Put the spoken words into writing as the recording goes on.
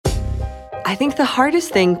I think the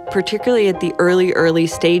hardest thing, particularly at the early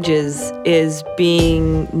stages, is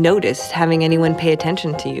being noticed, having anyone pay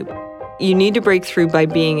attention to you. You need to break through by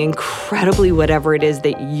being incredibly whatever it is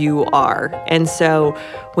that you are. And so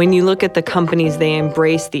when you look at the companies, they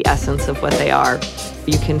embrace the essence of what they are.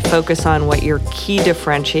 You can focus on what your key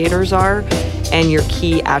differentiators are and your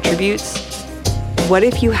key attributes. What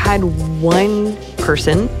if you had one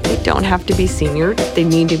person? They don't have to be senior. They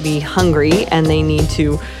need to be hungry, and they need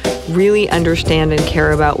to really understand and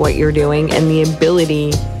care about what you're doing and the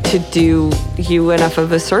ability to do you enough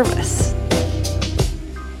of a service.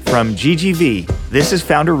 From GGV, this is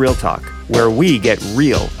Founder Real Talk, where we get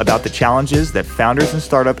real about the challenges that founders and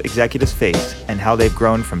startup executives face and how they've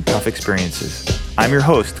grown from tough experiences. I'm your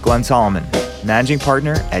host, Glenn Solomon, managing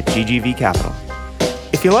partner at GGV Capital.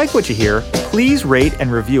 If you like what you hear, please rate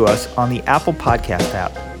and review us on the Apple Podcast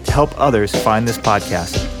app to help others find this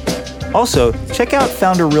podcast. Also, check out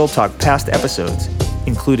Founder Real Talk past episodes,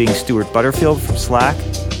 including Stuart Butterfield from Slack,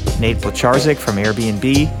 Nate Blacharczyk from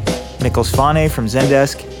Airbnb, Mikkel Svane from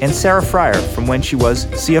Zendesk, and Sarah Fryer from when she was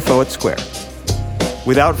CFO at Square.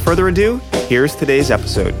 Without further ado, here's today's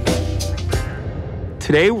episode.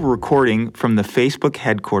 Today, we're recording from the Facebook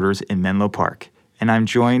headquarters in Menlo Park, and I'm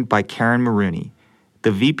joined by Karen Maroney,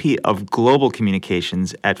 the VP of Global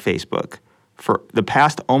Communications at Facebook. For the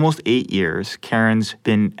past almost 8 years, Karen's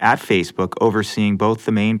been at Facebook overseeing both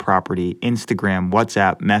the main property, Instagram,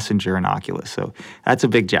 WhatsApp, Messenger, and Oculus. So that's a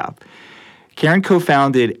big job. Karen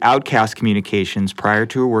co-founded Outcast Communications prior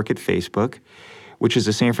to her work at Facebook, which is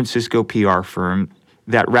a San Francisco PR firm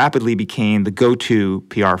that rapidly became the go-to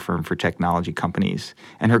PR firm for technology companies.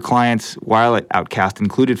 And her clients, while at Outcast,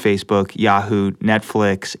 included Facebook, Yahoo,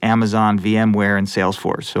 Netflix, Amazon, VMware, and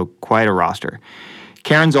Salesforce. So quite a roster.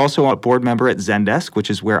 Karen's also a board member at Zendesk, which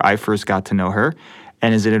is where I first got to know her,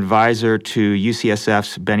 and is an advisor to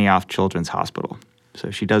UCSF's Benioff Children's Hospital. So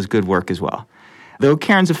she does good work as well. Though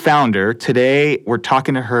Karen's a founder, today we're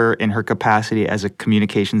talking to her in her capacity as a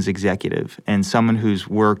communications executive and someone who's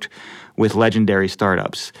worked with legendary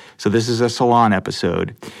startups. So this is a Salon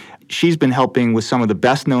episode. She's been helping with some of the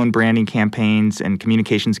best-known branding campaigns and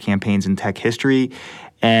communications campaigns in tech history,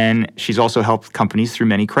 and she's also helped companies through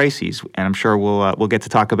many crises. And I'm sure we'll get to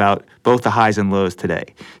talk about both the highs and lows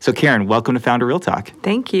today. So Karen, welcome to Founder Real Talk.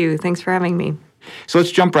 Thank you. Thanks for having me. So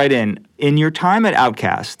let's jump right in. In your time at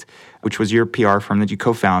Outcast, which was your PR firm that you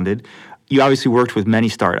co-founded, you obviously worked with many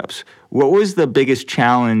startups. What was the biggest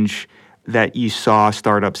challenge that you saw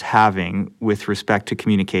startups having with respect to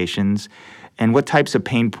communications, and what types of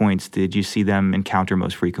pain points did you see them encounter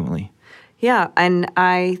most frequently? Yeah, and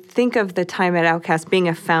I think of the time at Outcast, being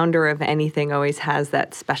a founder of anything always has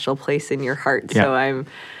that special place in your heart. Yeah. So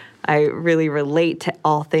I really relate to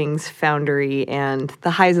all things foundery and the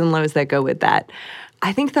highs and lows that go with that.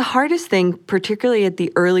 I think the hardest thing, particularly at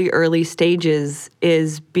the early stages,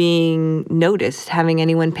 is being noticed, having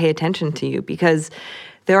anyone pay attention to you, because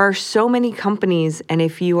there are so many companies, and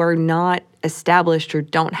if you are not established or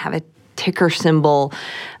don't have a ticker symbol,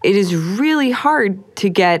 it is really hard to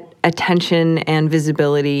get attention and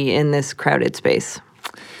visibility in this crowded space.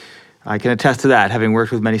 I can attest to that, having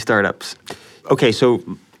worked with many startups. Okay, so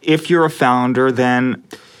if you're a founder, then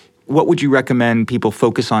what would you recommend people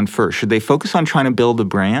focus on first? Should they focus on trying to build a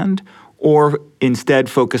brand, or instead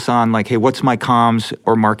focus on like, hey, what's my comms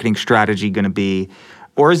or marketing strategy going to be?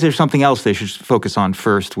 Or is there something else they should focus on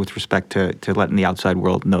first with respect to letting the outside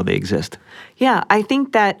world know they exist? Yeah, I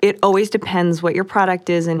think that it always depends what your product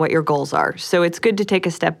is and what your goals are. So it's good to take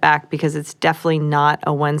a step back, because it's definitely not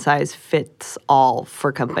a one-size-fits-all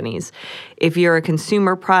for companies. If you're a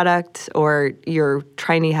consumer product, or you're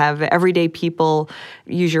trying to have everyday people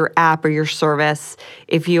use your app or your service,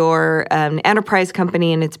 if you're an enterprise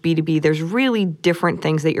company and it's B2B, there's really different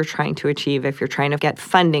things that you're trying to achieve. If you're trying to get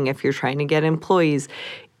funding, if you're trying to get employees,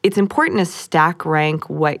 it's important to stack rank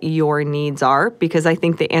what your needs are, because I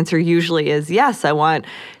think the answer usually is, yes,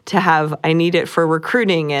 I need it for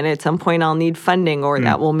recruiting, and at some point I'll need funding, or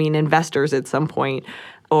that will mean investors at some point,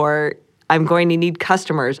 or I'm going to need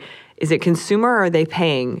customers. Is it consumer, or are they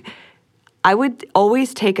paying? I would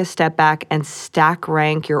always take a step back and stack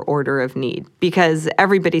rank your order of need, because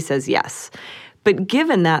everybody says yes. But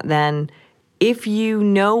given that, then, if you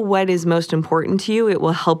know what is most important to you, it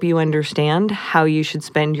will help you understand how you should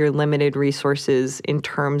spend your limited resources in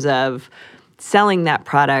terms of selling that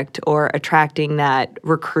product or attracting that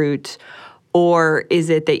recruit. Or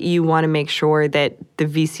is it that you want to make sure that the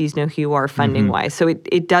VCs know who you are funding-wise? So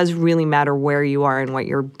it does really matter where you are and what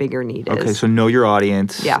your bigger need is. Okay, so know your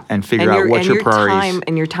audience and figure out what your priorities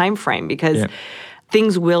and your time frame, because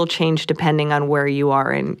things will change depending on where you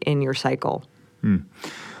are in your cycle.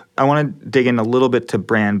 I want to dig in a little bit to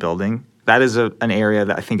brand building. That is an area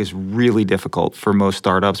that I think is really difficult for most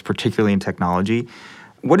startups, particularly in technology.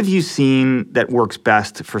 What have you seen that works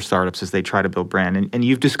best for startups as they try to build brand? And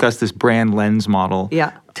you've discussed this brand lens model,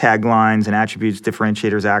 taglines and attributes,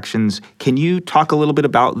 differentiators, actions. Can you talk a little bit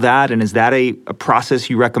about that? And is that a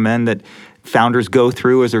process you recommend that founders go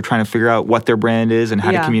through as they're trying to figure out what their brand is and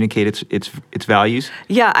how to communicate its values?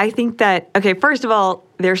 Yeah, I think that, okay, first of all,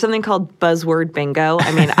 there's something called buzzword bingo.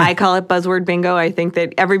 I mean, I call it buzzword bingo. I think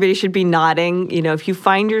that everybody should be nodding. You know, if you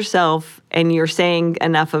find yourself and you're saying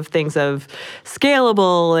enough of things of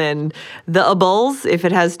scalable and the ables, if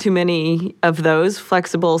it has too many of those,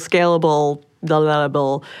 flexible, scalable,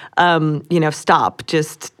 stop.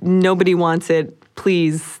 Just nobody wants it.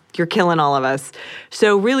 Please, you're killing all of us.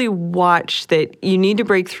 So really watch that you need to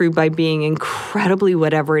break through by being incredibly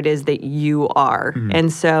whatever it is that you are. Mm-hmm.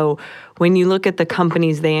 And so when you look at the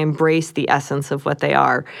companies, they embrace the essence of what they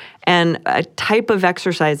are. And a type of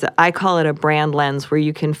exercise, I call it a brand lens, where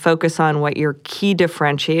you can focus on what your key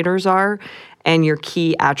differentiators are and your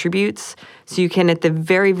key attributes. So you can, at the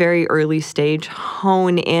very, very early stage,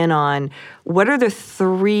 hone in on what are the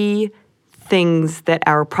 3 things that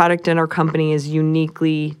our product and our company is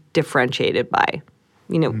uniquely differentiated by.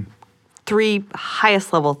 3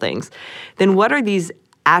 highest level things. Then what are these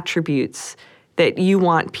attributes that you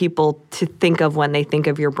want people to think of when they think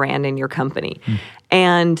of your brand and your company?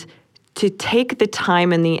 And to take the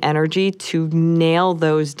time and the energy to nail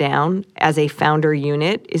those down as a founder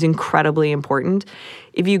unit is incredibly important.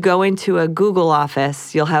 If you go into a Google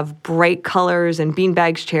office, you'll have bright colors and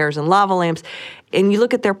beanbags chairs and lava lamps. And you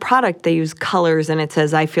look at their product, they use colors and it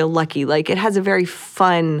says, I feel lucky. Like, it has a very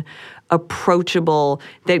fun, approachable,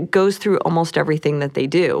 that goes through almost everything that they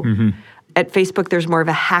do. Mm-hmm. At Facebook, there's more of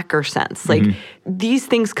a hacker sense. Like, these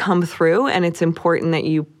things come through, and it's important that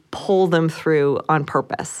you pull them through on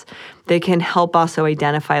purpose. They can help also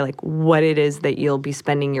identify like what it is that you'll be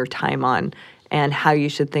spending your time on and how you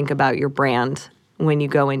should think about your brand when you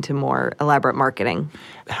go into more elaborate marketing.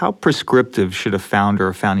 How prescriptive should a founder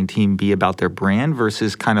or founding team be about their brand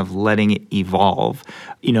versus kind of letting it evolve?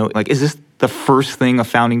 Is this the first thing a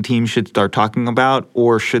founding team should start talking about,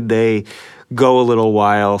 or should they go a little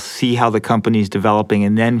while, see how the company's developing,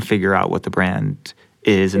 and then figure out what the brand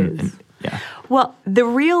is? Well, the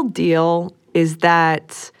real deal is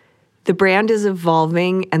that the brand is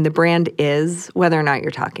evolving, and the brand is whether or not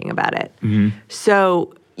you're talking about it. Mm-hmm.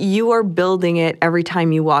 So you are building it every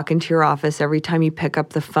time you walk into your office, every time you pick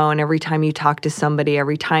up the phone, every time you talk to somebody,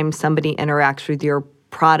 every time somebody interacts with your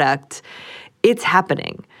product. It's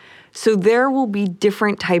happening. So there will be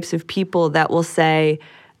different types of people that will say,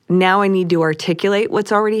 now I need to articulate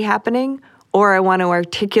what's already happening, or I want to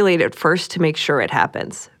articulate it first to make sure it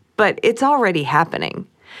happens. But it's already happening.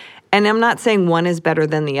 And I'm not saying one is better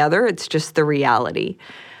than the other. It's just the reality.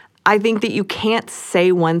 I think that you can't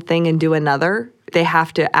say one thing and do another. They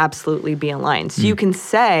have to absolutely be aligned. So you can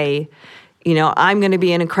say, I'm going to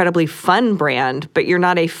be an incredibly fun brand, but you're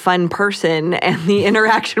not a fun person, and the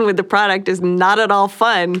interaction with the product is not at all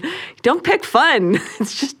fun. Don't pick fun.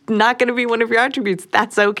 It's just not going to be one of your attributes.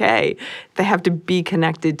 That's okay. They have to be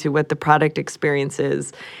connected to what the product experience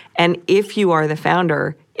is. And if you are the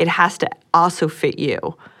founder, it has to also fit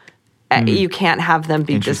you. You can't have them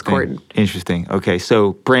be discordant. Interesting. Okay,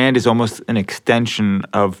 so brand is almost an extension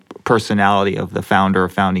of personality of the founder or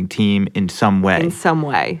founding team in some way. In some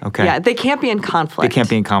way. Okay. Yeah, they can't be in conflict. They can't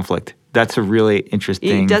be in conflict. That's a really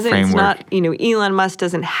interesting framework. It's not, Elon Musk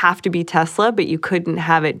doesn't have to be Tesla, but you couldn't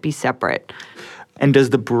have it be separate. And does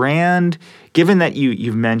the brand, given that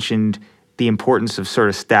you've mentioned the importance of sort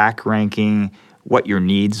of stack ranking what your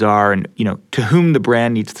needs are and, to whom the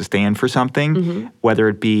brand needs to stand for something, whether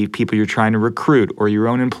it be people you're trying to recruit or your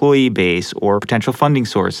own employee base or potential funding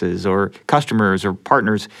sources or customers or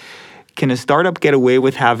partners, can a startup get away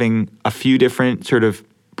with having a few different sort of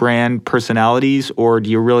brand personalities, or do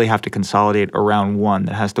you really have to consolidate around one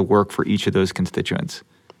that has to work for each of those constituents?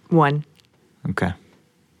 One. Okay.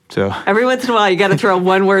 So every once in a while, you got to throw a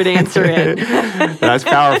one-word answer in. That's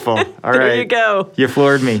powerful. All right. There you go. You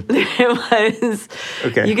floored me. It was.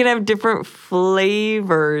 Okay. You can have different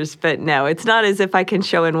flavors, but no, it's not as if I can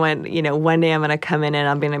show in one day I'm going to come in and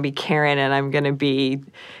I'm going to be Karen and I'm going to be,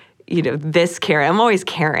 this Karen. I'm always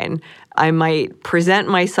Karen. I might present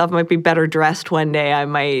myself, might be better dressed one day. I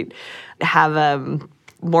might have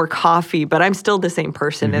more coffee, but I'm still the same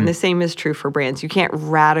person. And the same is true for brands. You can't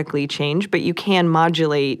radically change, but you can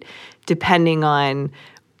modulate depending on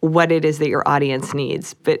what it is that your audience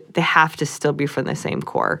needs. But they have to still be from the same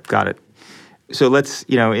core. Got it. So let's,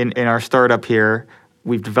 in our startup here,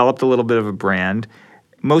 we've developed a little bit of a brand.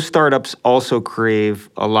 most startups also crave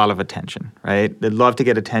a lot of attention, right? They'd love to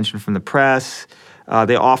get attention from the press.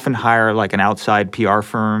 They often hire like an outside PR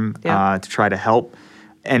firm to try to help,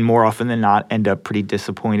 and more often than not end up pretty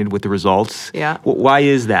disappointed with the results. Yeah. Why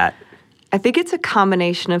is that? I think it's a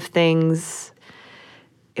combination of things.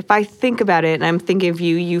 If I think about it, and I'm thinking of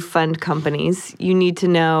you fund companies, you need to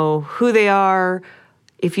know who they are,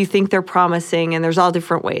 if you think they're promising, and there's all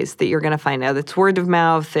different ways that you're going to find out. It's word of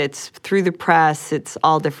mouth, it's through the press, it's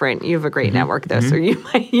all different. You have a great network, though, so you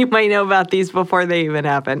might know about these before they even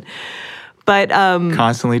happen. But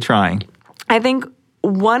Constantly trying. I think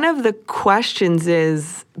one of the questions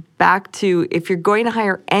is back to, if you're going to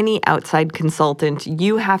hire any outside consultant,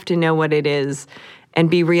 you have to know what it is and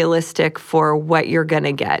be realistic for what you're going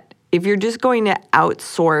to get. If you're just going to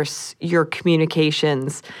outsource your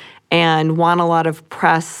communications and want a lot of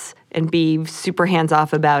press and be super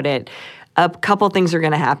hands-off about it, a couple things are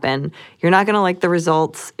going to happen. You're not going to like the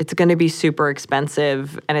results. It's going to be super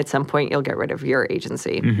expensive. And at some point, you'll get rid of your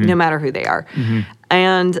agency, no matter who they are.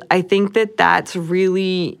 And I think that that's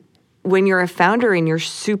really, when you're a founder and you're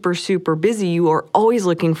super, super busy, you are always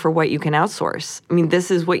looking for what you can outsource. I mean, this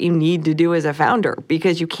is what you need to do as a founder,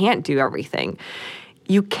 because you can't do everything.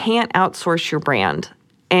 You can't outsource your brand.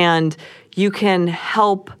 And you can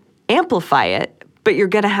help amplify it, but you're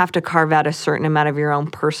going to have to carve out a certain amount of your own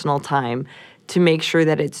personal time to make sure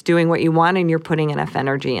that it's doing what you want and you're putting enough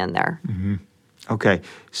energy in there. Okay.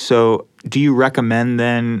 So do you recommend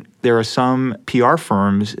then, there are some PR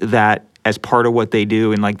firms that, as part of what they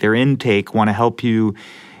do and like their intake, want to help you,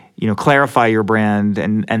 clarify your brand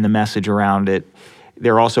and the message around it.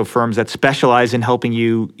 There are also firms that specialize in helping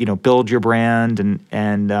you, build your brand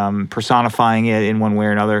and personifying it in one way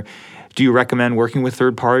or another. Do you recommend working with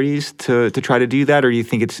third parties to try to do that, or do you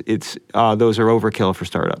think it's those are overkill for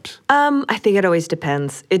startups? I think it always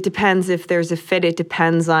depends. It depends if there's a fit. It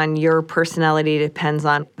depends on your personality. It depends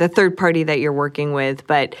on the third party that you're working with.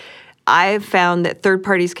 But I've found that third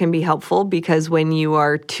parties can be helpful, because when you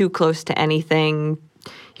are too close to anything,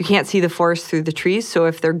 you can't see the forest through the trees. So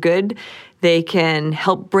if they're good, they can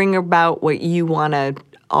help bring about what you want to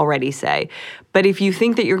already say. But if you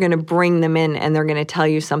think that you're going to bring them in and they're going to tell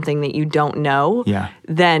you something that you don't know,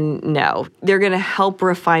 then no. They're going to help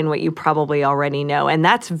refine what you probably already know. And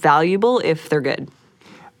that's valuable if they're good.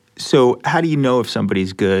 So how do you know if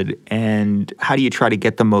somebody's good, and how do you try to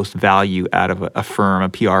get the most value out of a firm, a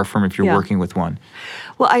PR firm, if you're working with one?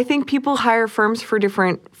 Well, I think people hire firms for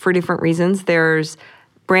different reasons. There's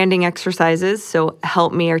branding exercises, so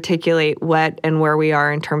help me articulate what and where we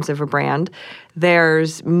are in terms of a brand.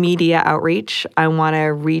 There's media outreach. I want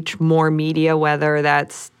to reach more media, whether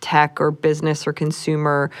that's tech or business or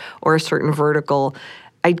consumer or a certain vertical.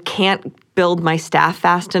 I can't build my staff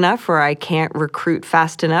fast enough, or I can't recruit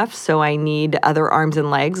fast enough, so I need other arms and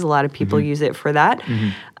legs. A lot of people use it for that.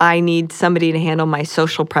 I need somebody to handle my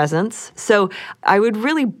social presence. So I would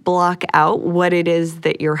really block out what it is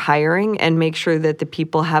that you're hiring and make sure that the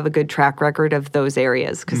people have a good track record of those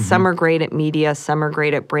areas, because some are great at media, some are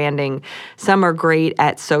great at branding, some are great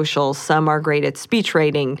at social, some are great at speech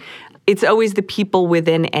writing. It's always the people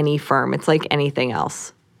within any firm. It's like anything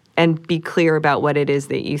else. And be clear about what it is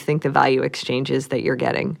that you think the value exchange is that you're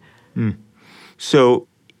getting. So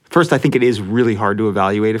first, I think it is really hard to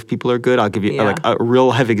evaluate if people are good. I'll give you a real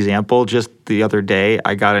life example. Just the other day,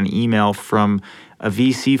 I got an email from a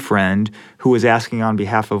VC friend who was asking on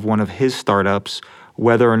behalf of one of his startups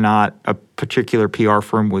whether or not a particular PR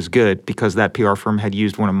firm was good, because that PR firm had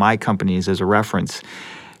used one of my companies as a reference.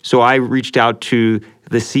 So I reached out to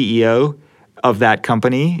the CEO of that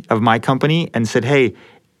company, of my company, and said, hey,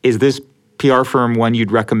 is this PR firm one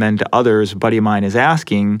you'd recommend to others? A buddy of mine is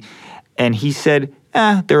asking. And he said,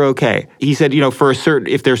 they're okay. He said, for a certain,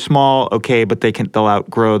 if they're small, okay, but they'll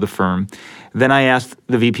outgrow the firm. Then I asked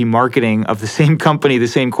the VP marketing of the same company the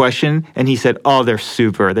same question, and he said, oh, they're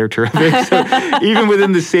super, they're terrific. So even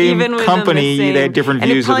within the same company, they had different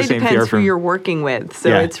views of the same PR firm. And it probably depends who you're working with. So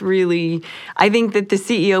it's really, I think that the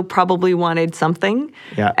CEO probably wanted something,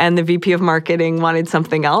 and the VP of marketing wanted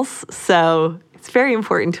something else. So it's very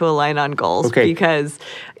important to align on goals, because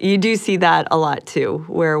you do see that a lot too,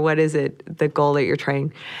 where what is it, the goal that you're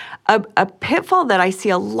trying. A pitfall that I see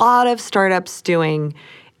a lot of startups doing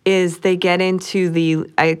is they get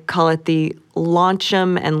into I call it the launch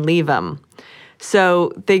 'em and leave 'em.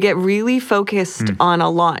 So they get really focused on a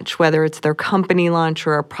launch, whether it's their company launch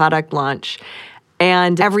or a product launch,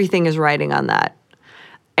 and everything is riding on that.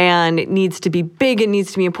 And it needs to be big, it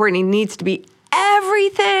needs to be important, it needs to be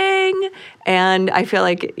everything. And I feel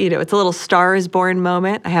like, it's a little Star is Born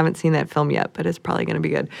moment. I haven't seen that film yet, but it's probably going to be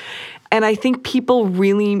good. And I think people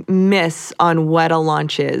really miss on what a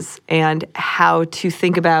launch is and how to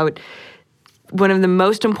think about. One of the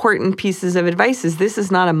most important pieces of advice is this is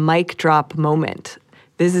not a mic drop moment.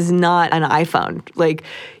 This is not an iPhone. Like,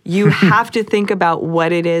 you have to think about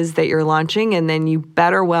what it is that you're launching, and then you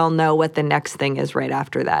better well know what the next thing is right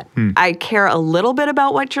after that. I care a little bit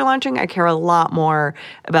about what you're launching. I care a lot more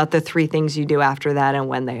about the 3 things you do after that and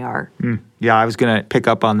when they are. Yeah, I was going to pick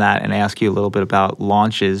up on that and ask you a little bit about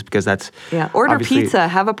launches, because that's order pizza,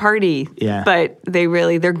 have a party. Yeah. But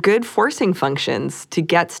they're good forcing functions to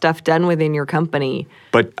get stuff done within your company.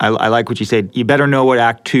 But I like what you said. You better know what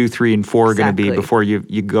Act 2, 3, and 4 are going to be before you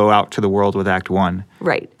go out to the world with Act 1.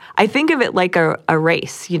 Right. I think of it like a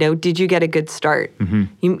race. Did you get a good start?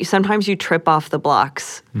 Sometimes you trip off the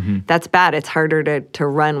blocks. That's bad. It's harder to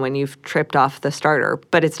run when you've tripped off the starter,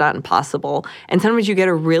 but it's not impossible. And sometimes you get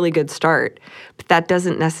a really good start, but that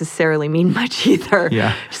doesn't necessarily mean much either.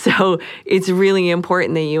 Yeah. So it's really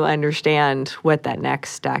important that you understand what that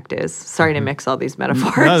next act is. Sorry to mix all these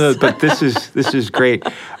metaphors. No, but this is great.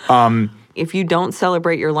 If you don't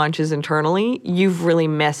celebrate your launches internally, you've really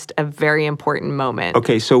missed a very important moment.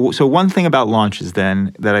 Okay, so one thing about launches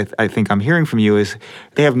then that I think I'm hearing from you is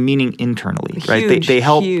they have meaning internally, right? They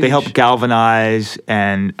help galvanize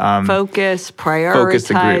and focus, prioritize.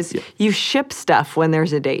 The group. Yeah. You ship stuff when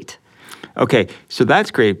there's a date. Okay, so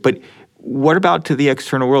that's great, but what about to the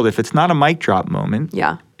external world? If it's not a mic drop moment,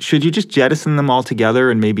 should you just jettison them all together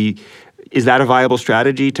and maybe? Is that a viable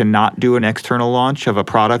strategy to not do an external launch of a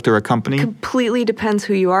product or a company? Completely depends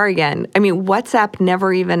who you are again. I mean, WhatsApp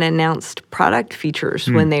never even announced product features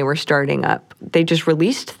when they were starting up. They just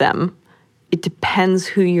released them. It depends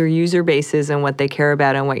who your user base is and what they care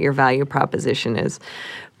about and what your value proposition is.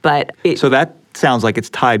 So that sounds like it's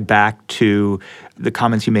tied back to the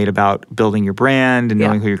comments you made about building your brand and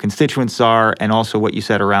knowing who your constituents are, and also what you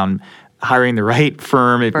said around hiring the right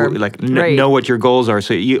firm, know what your goals are.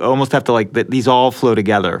 So you almost have to these all flow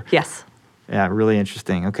together. Yes. Yeah, really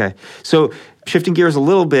interesting. Okay. So shifting gears a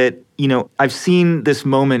little bit, I've seen this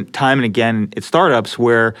moment time and again at startups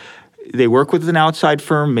where they work with an outside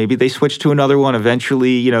firm, maybe they switch to another one,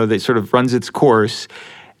 eventually, that sort of runs its course,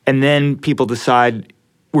 and then people decide,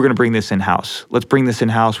 we're going to bring this in-house. Let's bring this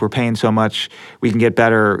in-house. We're paying so much. We can get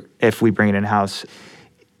better if we bring it in-house.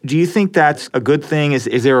 Do you think that's a good thing?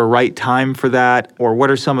 Is there a right time for that? Or what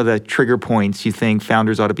are some of the trigger points you think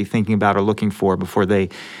founders ought to be thinking about or looking for before they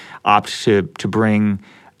opt to bring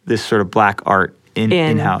this sort of black art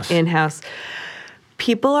in-house? In-house.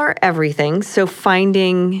 People are everything. So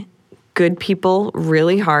finding good people,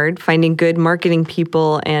 really hard. Finding good marketing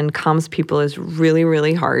people and comms people is really,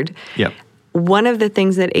 really hard. Yep. One of the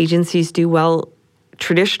things that agencies do well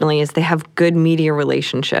traditionally is they have good media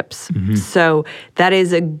relationships. So that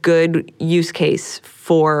is a good use case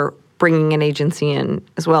for bringing an agency in,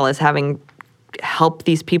 as well as having help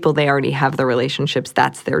these people. They already have the relationships.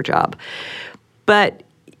 That's their job. But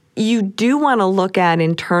you do want to look at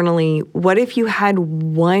internally, what if you had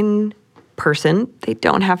one person? They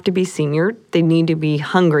don't have to be senior. They need to be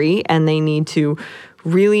hungry, and they need to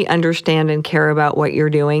really understand and care about what you're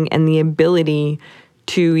doing, and the ability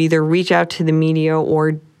to either reach out to the media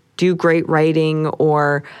or do great writing,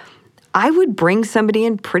 or I would bring somebody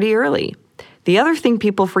in pretty early. The other thing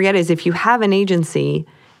people forget is if you have an agency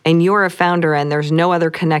and you're a founder and there's no other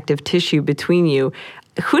connective tissue between you,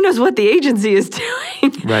 who knows what the agency is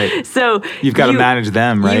doing? Right. So you've got to manage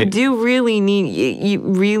them, right? You do really need, it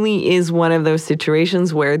really is one of those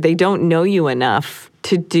situations where they don't know you enough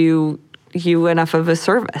to do you enough of a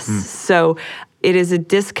service. So it is a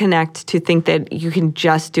disconnect to think that you can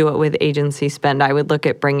just do it with agency spend. I would look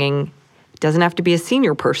at bringing, it doesn't have to be a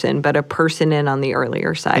senior person, but a person in on the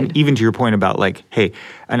earlier side. And even to your point about hey,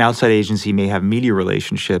 an outside agency may have media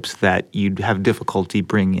relationships that you'd have difficulty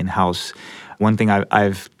bringing in-house. One thing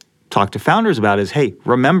I've talked to founders about is, hey,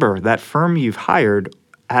 remember that firm you've hired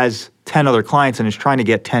has 10 other clients and is trying to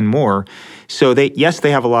get 10 more. So they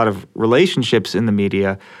have a lot of relationships in the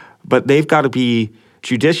media, but they've got to be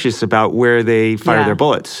judicious about where they fire their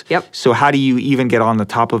bullets. Yep. So how do you even get on the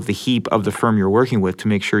top of the heap of the firm you're working with to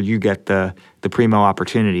make sure you get the primo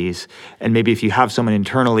opportunities? And maybe if you have someone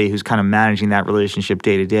internally who's kind of managing that relationship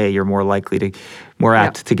day to day, you're more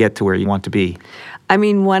apt to get to where you want to be. I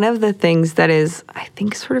mean, one of the things that is, I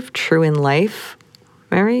think, sort of true in life,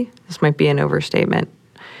 Mary, this might be an overstatement,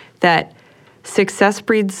 that success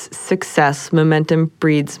breeds success, momentum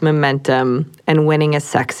breeds momentum, and winning is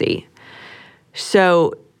sexy.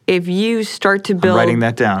 So if you start to build... I'm writing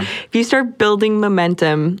that down. If you start building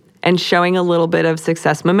momentum and showing a little bit of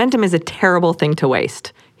success, momentum is a terrible thing to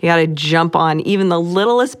waste. You got to jump on. Even the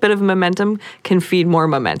littlest bit of momentum can feed more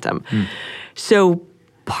momentum. So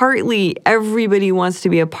partly everybody wants to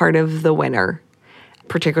be a part of the winner,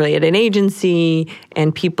 particularly at an agency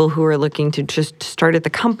and people who are looking to just start at the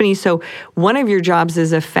company. So one of your jobs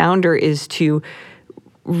as a founder is to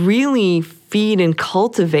really feed and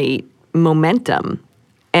cultivate momentum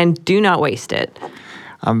and do not waste it.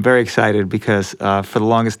 I'm very excited because for the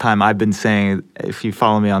longest time I've been saying, if you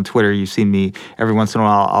follow me on Twitter, you've seen me every once in a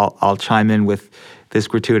while, I'll chime in with this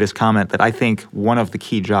gratuitous comment that I think one of the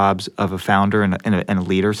key jobs of a founder and a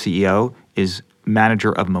leader, CEO, is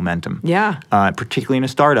manager of momentum. Yeah. Particularly in a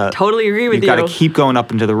startup. Totally agree with you. You've got to keep going up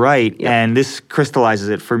and to the right. Yep. And this crystallizes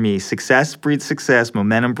it for me. Success breeds success.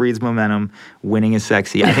 Momentum breeds momentum. Winning is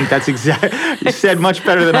sexy. I think that's exactly, you said much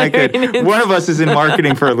better than I could. One of us is in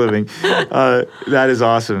marketing for a living. That is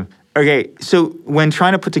awesome. Okay, so when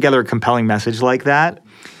trying to put together a compelling message like that,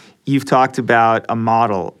 you've talked about a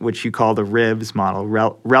model, which you call the RIBS model.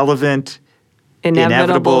 Relevant,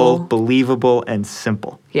 inevitable, believable, and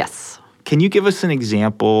simple. Yes. Can you give us an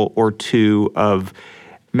example or two of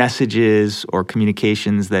messages or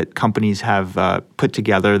communications that companies have put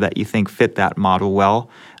together that you think fit that model well,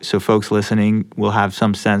 so folks listening will have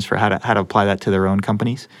some sense for how to apply that to their own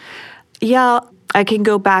companies? Yeah, I can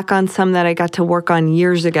go back on some that I got to work on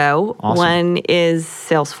years ago. Awesome. One is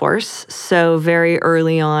Salesforce. So very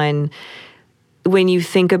early on, when you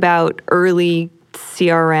think about early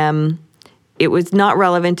CRM, it was not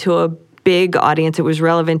relevant to a big audience. It was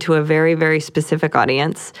relevant to a very, very specific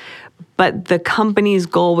audience. But the company's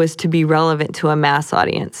goal was to be relevant to a mass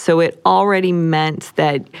audience. So it already meant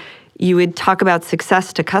that you would talk about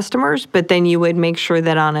success to customers, but then you would make sure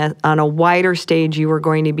that on a wider stage, you were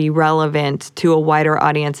going to be relevant to a wider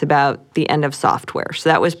audience about the end of software. So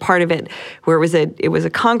that was part of it, where it was a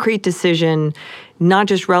concrete decision, not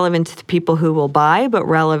just relevant to the people who will buy, but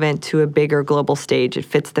relevant to a bigger global stage. It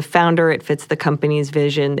fits the founder, it fits the company's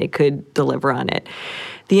vision, they could deliver on it.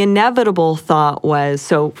 The inevitable thought was,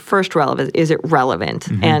 so first relevant, is it relevant?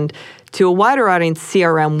 Mm-hmm. And to a wider audience,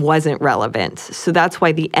 CRM wasn't relevant. So that's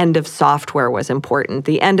why the end of software was important.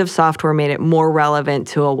 The end of software made it more relevant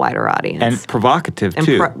to a wider audience. And provocative,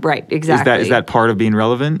 too. Right, exactly. Is that part of being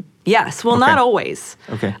relevant? Yes. Well, not always.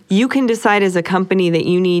 Okay. You can decide as a company that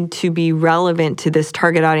you need to be relevant to this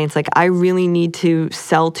target audience. Like, I really need to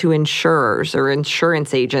sell to insurers or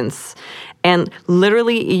insurance agents. And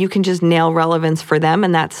literally, you can just nail relevance for them,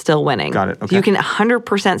 and that's still winning. Got it. Okay. You can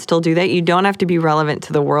 100% still do that. You don't have to be relevant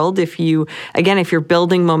to the world. If you're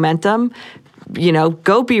building momentum,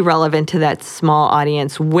 go be relevant to that small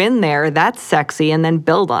audience. Win there, that's sexy, and then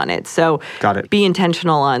build on it. So Got it. Be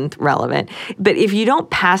intentional on relevant. But if you don't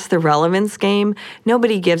pass the relevance game,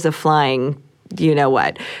 nobody gives a flying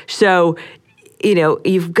what. So,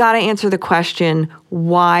 you've got to answer the question,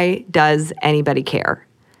 why does anybody care?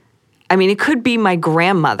 I mean, it could be my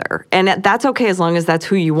grandmother, and that's okay as long as that's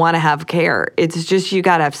who you want to have care. It's just you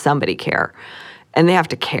got to have somebody care, and they have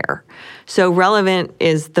to care. So relevant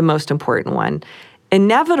is the most important one.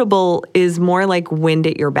 Inevitable is more like wind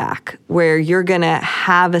at your back, where you're going to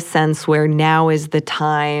have a sense where now is the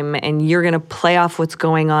time, and you're going to play off what's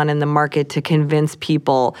going on in the market to convince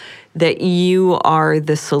people that you are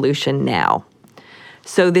the solution now.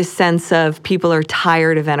 So this sense of people are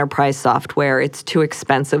tired of enterprise software, it's too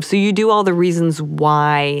expensive. So you do all the reasons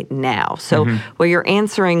why now. So what you're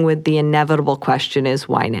answering with the inevitable question is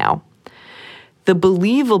why now? The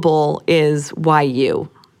believable is why you.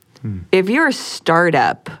 If you're a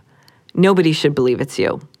startup, nobody should believe it's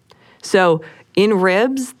you. So in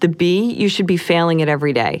RIBS, the B, you should be failing it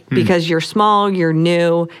every day because you're small, you're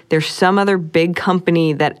new, there's some other big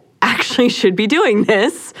company that actually should be doing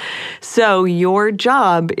this. So your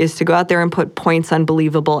job is to go out there and put points on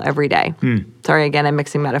believable every day. Sorry, again, I'm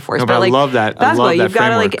mixing metaphors. No, but I love that. That's what you've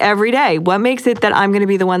got framework. to every day. What makes it that I'm going to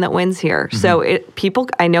be the one that wins here? So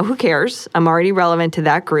I know who cares. I'm already relevant to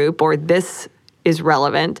that group, or this is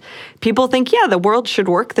relevant. People think, yeah, the world should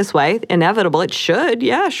work this way. Inevitable, it should.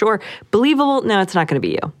 Yeah, sure. Believable, no, it's not going to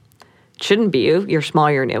be you. Shouldn't be you. You're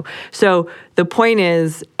small, you're new. So the point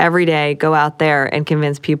is, every day, go out there and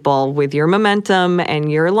convince people with your momentum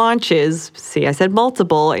and your launches, see, I said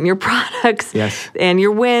multiple, and your products, yes, and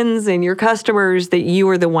your wins and your customers, that you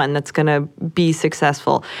are the one that's going to be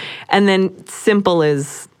successful. And then simple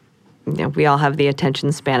is, we all have the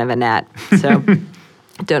attention span of a gnat. So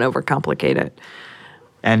don't overcomplicate it.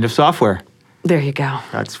 End of software. There you go.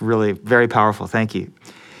 That's really very powerful. Thank you.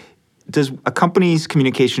 Does a company's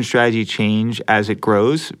communication strategy change as it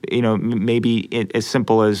grows? Maybe as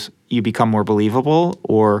simple as you become more believable,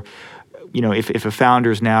 or, if a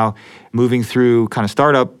founder is now moving through kind of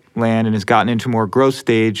startup land and has gotten into more growth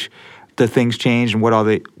stage, do things change, and what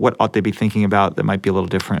ought they be thinking about that might be a little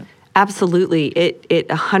different? Absolutely. It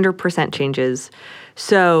 100% changes.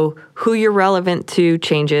 So who you're relevant to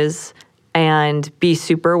changes, and be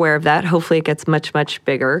super aware of that. Hopefully it gets much, much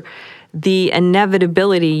bigger. The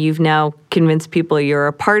inevitability, you've now convinced people you're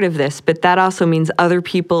a part of this, but that also means other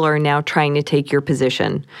people are now trying to take your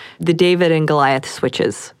position. The David and Goliath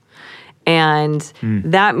switches. And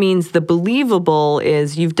that means the believable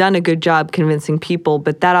is you've done a good job convincing people,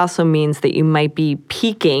 but that also means that you might be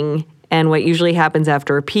peaking, and what usually happens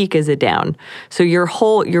after a peak is a down. So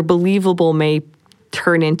your believable may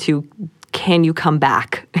turn into, can you come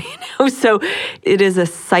back? So it is a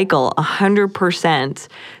cycle, 100%.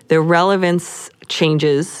 The relevance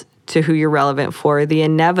changes to who you're relevant for. The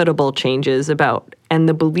inevitable changes about, and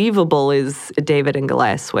the believable is a David and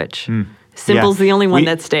Goliath switch. Simple's the only one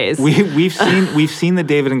that stays. We've seen the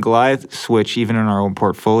David and Goliath switch even in our own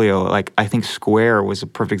portfolio. Like, I think Square was a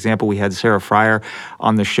perfect example. We had Sarah Fryer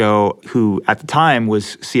on the show, who at the time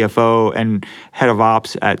was CFO and head of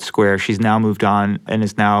ops at Square. She's now moved on and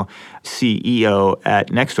is now CEO at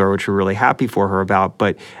Nextdoor, which we're really happy for her about.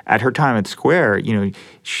 But at her time at Square,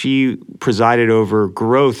 she presided over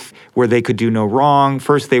growth where they could do no wrong.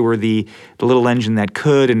 First, they were the little engine that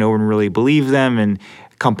could, and no one really believed them. And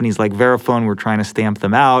companies like Verifone were trying to stamp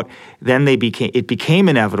them out. Then it became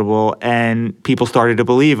inevitable, and people started to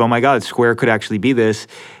believe, oh my God, Square could actually be this.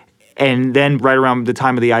 And then right around the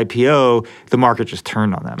time of the IPO, the market just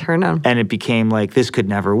turned on them. And it became like, this could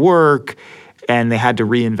never work. And they had to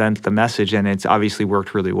reinvent the message, and it's obviously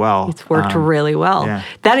worked really well. It's worked really well. Yeah,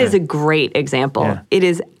 that is a great example. Yeah. It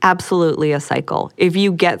is absolutely a cycle. If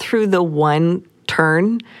you get through the one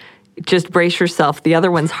turn, just brace yourself. The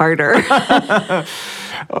other one's harder.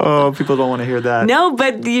 Oh, people don't want to hear that. No,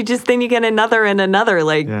 but then you get another and another.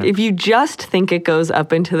 If you just think it goes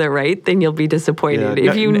up and to the right, then you'll be disappointed.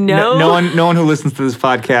 Yeah. If you know... No one who listens to this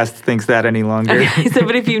podcast thinks that any longer. Okay,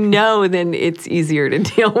 but if you know, then it's easier to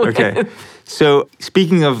deal with. Okay. So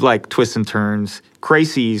speaking of twists and turns,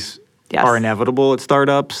 crises are inevitable at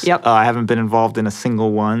startups. Yep. I haven't been involved in a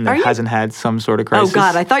single one that hasn't had some sort of crisis. Oh,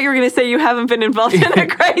 God. I thought you were going to say you haven't been involved in a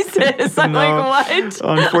crisis. I'm like, what?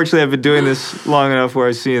 Unfortunately, I've been doing this long enough where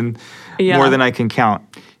I've seen more than I can count.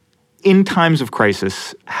 In times of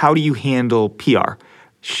crisis, how do you handle PR?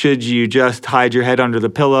 Should you just hide your head under the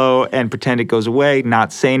pillow and pretend it goes away,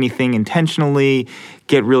 not say anything intentionally,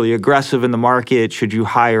 get really aggressive in the market? Should you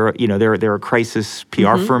hire, there are crisis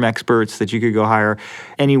PR firm experts that you could go hire?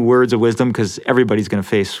 Any words of wisdom? Because everybody's going to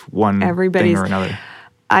face one thing or another.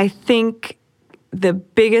 I think the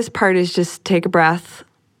biggest part is just take a breath,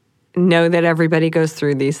 know that everybody goes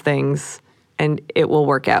through these things, and it will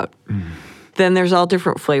work out. Then there's all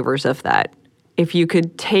different flavors of that. If you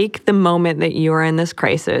could take the moment that you are in this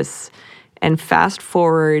crisis and fast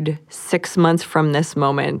forward 6 months from this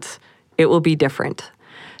moment, it will be different.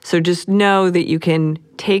 So just know that you can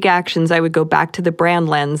take actions. I would go back to the brand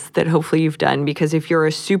lens that hopefully you've done, because if you're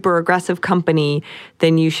a super aggressive company,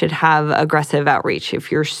 then you should have aggressive outreach.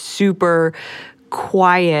 If you're super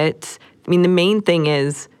quiet, the main thing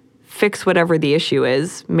is fix whatever the issue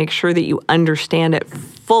is, make sure that you understand it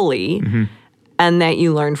fully, and that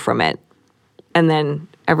you learn from it. And then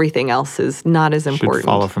everything else is not as important. Should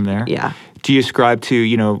follow from there? Yeah. Do you ascribe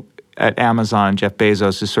to, at Amazon, Jeff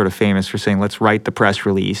Bezos is sort of famous for saying, let's write the press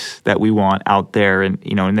release that we want out there and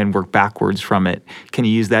then work backwards from it. Can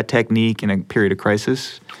you use that technique in a period of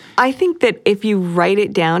crisis? I think that if you write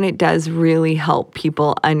it down, it does really help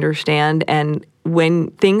people understand. And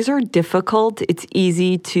when things are difficult, it's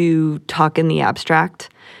easy to talk in the abstract.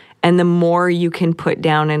 And the more you can put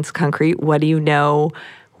down in concrete, what do you know?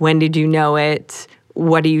 When did you know it?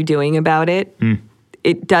 What are you doing about it?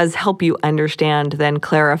 It does help you understand, then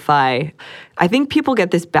clarify. I think people get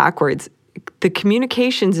this backwards. The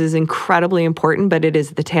communications is incredibly important, but it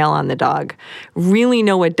is the tail on the dog. Really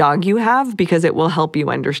know what dog you have, because it will help you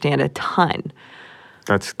understand a ton.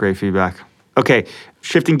 That's great feedback. Okay,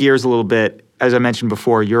 shifting gears a little bit. As I mentioned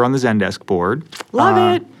before, you're on the Zendesk board.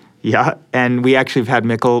 Love it. Yeah, and we actually have had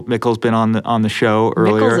Mikkel. Mikkel's been on the show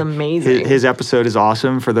earlier. Mikkel's amazing. His episode is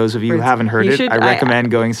awesome. For those of you who haven't heard it, I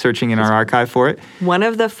recommend going searching in our archive for it. One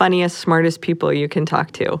of the funniest, smartest people you can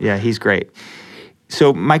talk to. Yeah, he's great.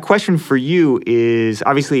 So my question for you is,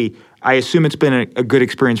 obviously, I assume it's been a good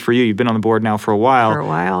experience for you. You've been on the board now for a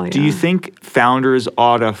while. Yeah. Do you think founders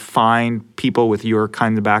ought to find people with your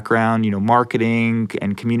kind of background, marketing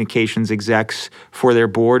and communications execs for their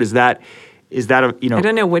board? Is that I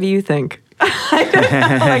don't know. What do you think?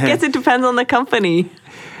 I guess it depends on the company.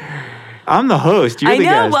 I'm the host. You're the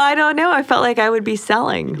guest. I know. Well, I don't know. I felt like I would be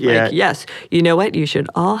selling. Yeah. Like, yes, you know what? You should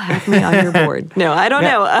all have me on your board. No, I don't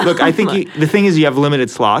know. Look, I think the thing is you have limited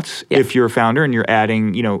slots. Yeah. If you're a founder and you're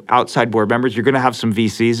adding, outside board members, you're going to have some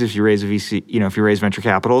VCs if you raise a VC, if you raise venture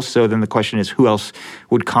capital. So then the question is who else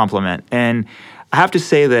would complement? And I have to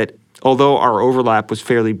say that although our overlap was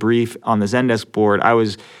fairly brief on the Zendesk board, I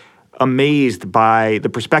was amazed by the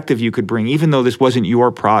perspective you could bring, even though this wasn't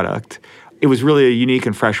your product. It was really a unique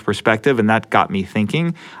and fresh perspective, and that got me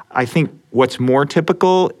thinking. I think what's more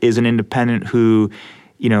typical is an independent who,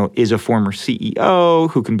 is a former CEO,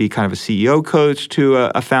 who can be kind of a CEO coach to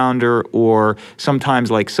a founder, or sometimes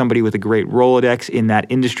like somebody with a great Rolodex in that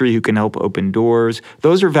industry who can help open doors.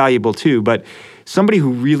 Those are valuable too, but somebody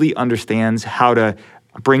who really understands how to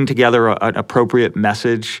bring together an appropriate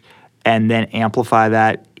message and then amplify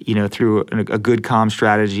that, through a good comm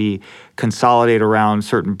strategy, consolidate around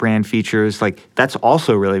certain brand features, like that's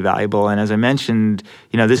also really valuable. And as I mentioned,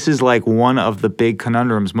 this is like one of the big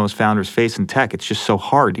conundrums most founders face in tech. It's just so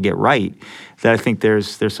hard to get right that I think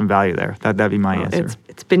there's some value there. That'd be my answer.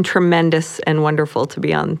 It's been tremendous and wonderful to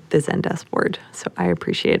be on the Zendesk board, so I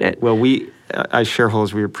appreciate it. Well, as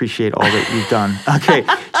shareholders, we appreciate all that you've done. Okay,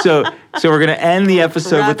 so we're going to end the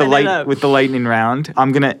episode with the lightning round.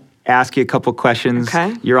 I'm going to ask you a couple questions.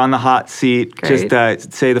 Okay. You're on the hot seat. Great.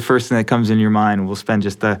 Just say the first thing that comes in your mind. We'll spend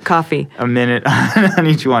just coffee. A minute on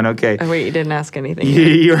each one. Okay. Oh, wait, you didn't ask anything.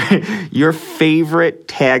 Your favorite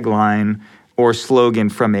tagline or slogan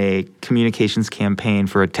from a communications campaign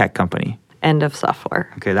for a tech company? End of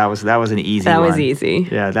software. Okay, that was an easy one. That was easy.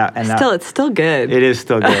 Yeah, it's still good. It is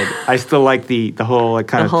still good. I still like the whole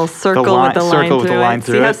the whole circle with the line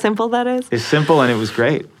through it. See how simple that is? It's simple and it was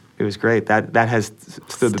great. It was great. That has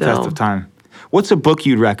stood the test of time. What's a book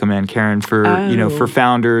you'd recommend, Karen, for for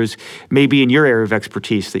founders, maybe in your area of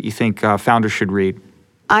expertise that you think founders should read?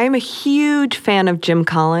 I'm a huge fan of Jim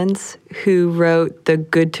Collins, who wrote The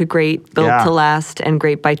Good to Great, Built to Last, and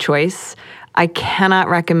Great by Choice. I cannot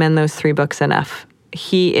recommend those 3 books enough.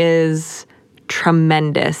 He is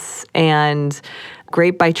tremendous, and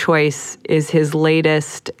Great by Choice is his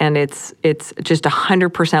latest, and it's just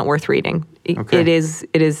 100% worth reading. Okay. It is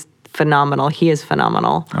phenomenal. He is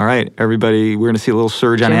phenomenal. All right, everybody, we're going to see a little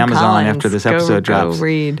surge on Amazon Collins, after this episode drops. Go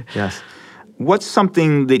read. Yes. What's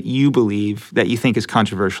something that you believe that you think is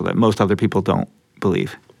controversial that most other people don't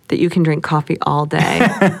believe? That you can drink coffee all day.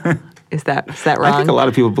 Is that wrong? I think a lot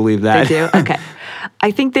of people believe that. They do? Okay.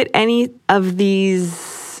 I think that any of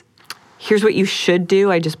these, here's what you should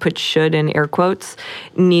do, I just put should in air quotes,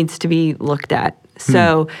 needs to be looked at.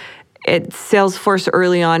 So at Salesforce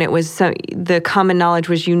early on, the common knowledge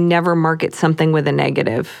was you never market something with a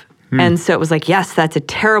negative. And so it was like, yes, that's a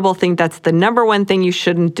terrible thing. That's the number one thing you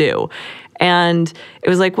shouldn't do. And it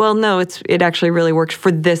was like, well, no, it actually really works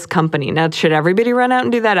for this company. Now, should everybody run out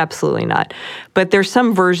and do that? Absolutely not. But there's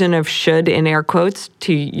some version of should in air quotes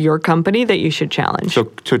to your company that you should challenge. So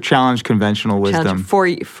to challenge conventional wisdom.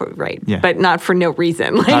 Right. Yeah. But not for no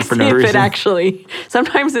reason. Like, not for no see if reason. it actually,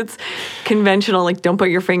 sometimes it's conventional, like don't put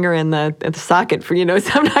your finger in the socket for,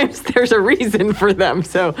 sometimes there's a reason for them.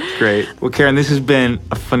 So great. Well, Karen, this has been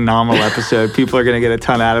a phenomenal episode. People are going to get a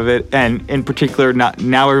ton out of it. And in particular,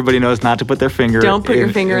 now everybody knows not to put their finger Don't put your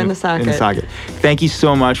finger in the socket. Thank you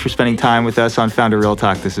so much for spending time with us on Founder Real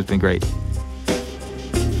Talk. This has been great.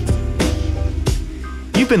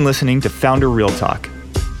 You've been listening to Founder Real Talk.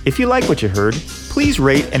 If you like what you heard, please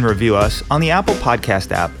rate and review us on the Apple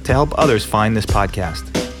Podcast app to help others find this podcast.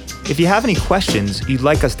 If you have any questions you'd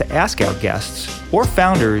like us to ask our guests or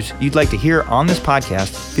founders you'd like to hear on this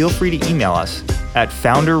podcast, feel free to email us at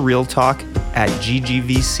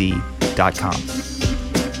founderrealtalk@ggvc.com.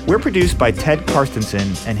 We're produced by Ted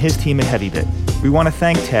Karstensen and his team at HeavyBit. We want to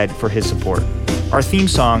thank Ted for his support. Our theme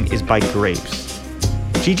song is by Grapes.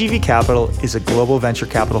 GGV Capital is a global venture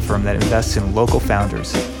capital firm that invests in local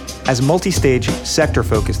founders. As a multi-stage,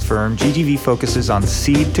 sector-focused firm, GGV focuses on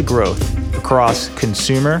seed to growth across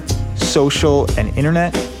consumer, social and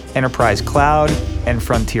internet, enterprise cloud, and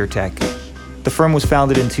frontier tech. The firm was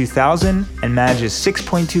founded in 2000 and manages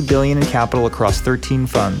 $6.2 billion in capital across 13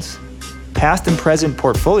 funds. Past and present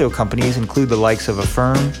portfolio companies include the likes of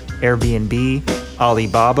Affirm, Airbnb,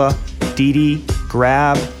 Alibaba, Didi,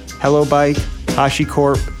 Grab, HelloBike,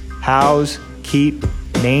 HashiCorp, Houzz, Keep,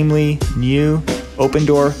 Namely, New,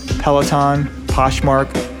 Opendoor, Peloton, Poshmark,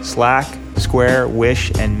 Slack, Square, Wish,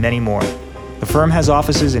 and many more. The firm has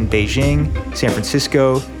offices in Beijing, San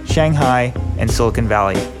Francisco, Shanghai, and Silicon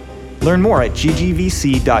Valley. Learn more at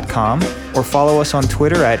ggvc.com or follow us on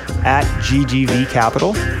Twitter at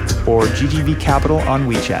 @GGVCapital or GGV Capital on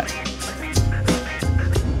WeChat.